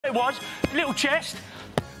It was little chest,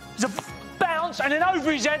 there's a bounce, and then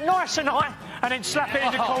over his head, nice and high, and then slap it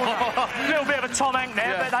in the corner. A little bit of a Tom Hank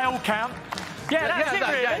there, but they all count. Yeah, that's it,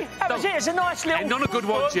 really. That was it. It's a nice little... End on a good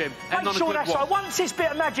one, Jim. End on a good one. Once this bit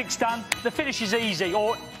of magic's done, the finish is easy,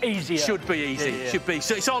 or easier. Should be easy. Should be.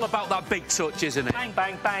 So it's all about that big touch, isn't it? Bang,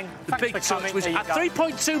 bang, bang. The big touch was at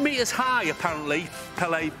 3.2 metres high, apparently.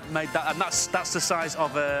 Pele made that, and that's the size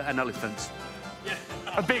of an elephant. Yeah.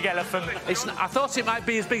 A big elephant. I thought it might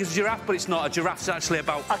be as big as a giraffe, but it's not. A giraffe's actually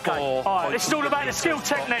about 4. All right, it's all about the skill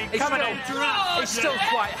technique. It's still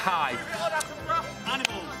quite high.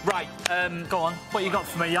 Right, go on. What you got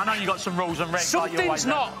for me? I know you got some rules and regs. Something's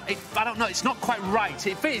not. I don't know. It's not quite right.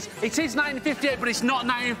 It is 1958, but it's not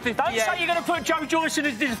 1958. Don't say you're going to put Joe Joyce in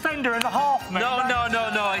as the defender and a half, man.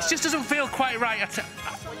 No. It just doesn't feel quite right.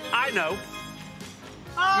 I know.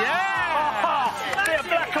 Yeah! Bit of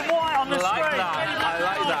black and white on the screen. I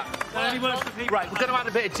like that. Right, we're going to add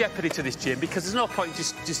a bit of jeopardy to this, Jim, because there's no point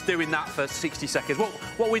just doing that for 60 seconds.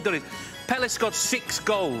 What we've done is, Pele scored 6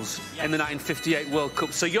 goals in the 1958 World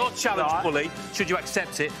Cup. So your challenge, Bully, should you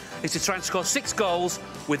accept it, is to try and score 6 goals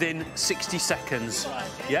within 60 seconds.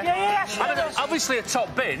 Yeah? Yeah. Obviously, a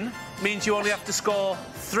top bin means you only have to score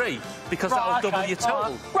 3, because that'll double your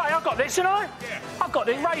total. Right, I've got this, you know? I've got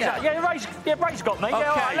this. Ray's got me. Okay.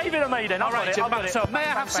 Yeah, all right, leave it to me then. All right, Jim. So may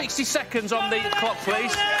I have 60 seconds on the clock,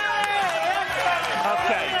 please?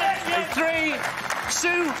 Okay. 3,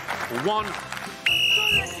 2, 1.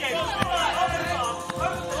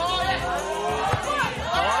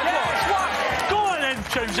 Go on then,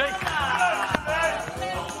 Tuesday.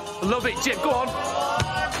 Love it, Jim. Go on.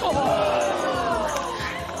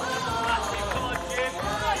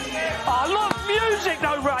 I love music,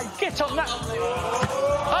 though, Ray. Get on that.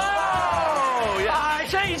 Oh, yeah.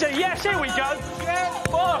 It's easy. Yes, here we go.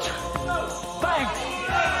 What? Bang.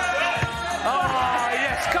 Oh,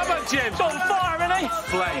 yes. Come on, Jim. He's on fire, isn't he?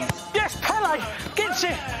 Flame. Yes, Pele gets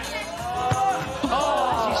it.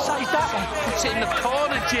 Oh, he saved that one. It's in the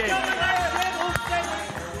corner, Jim.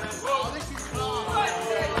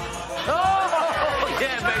 Oh,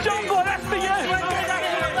 yeah, baby. John Boy, that's for you.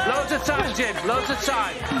 Loads of time, Jim. Loads of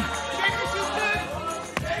time.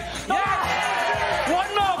 Yeah.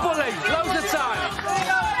 One more, Bully. Loads of time.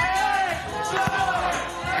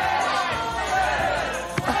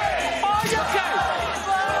 Oh, you okay?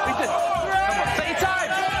 Come on, take your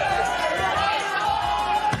time.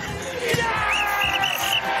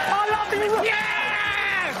 I love you.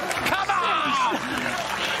 Yeah! Come on!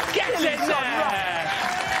 Get in there!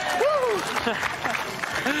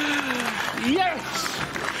 Yes!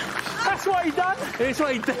 That's what he done. That's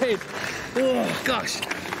what he did. Oh, gosh.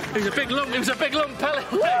 It was a big lump. It was a big lump, Pele.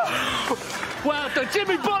 Well done.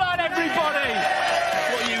 Jimmy Bullard, everybody.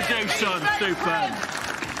 What you do, son. Superb.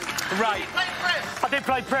 Right. I did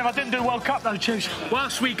play Prem. I didn't do World Cup, though, Choose.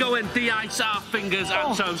 Whilst we go and de-ice our fingers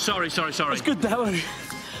and toes. Sorry. It's good, that one.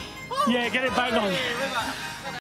 Yeah, get it back on.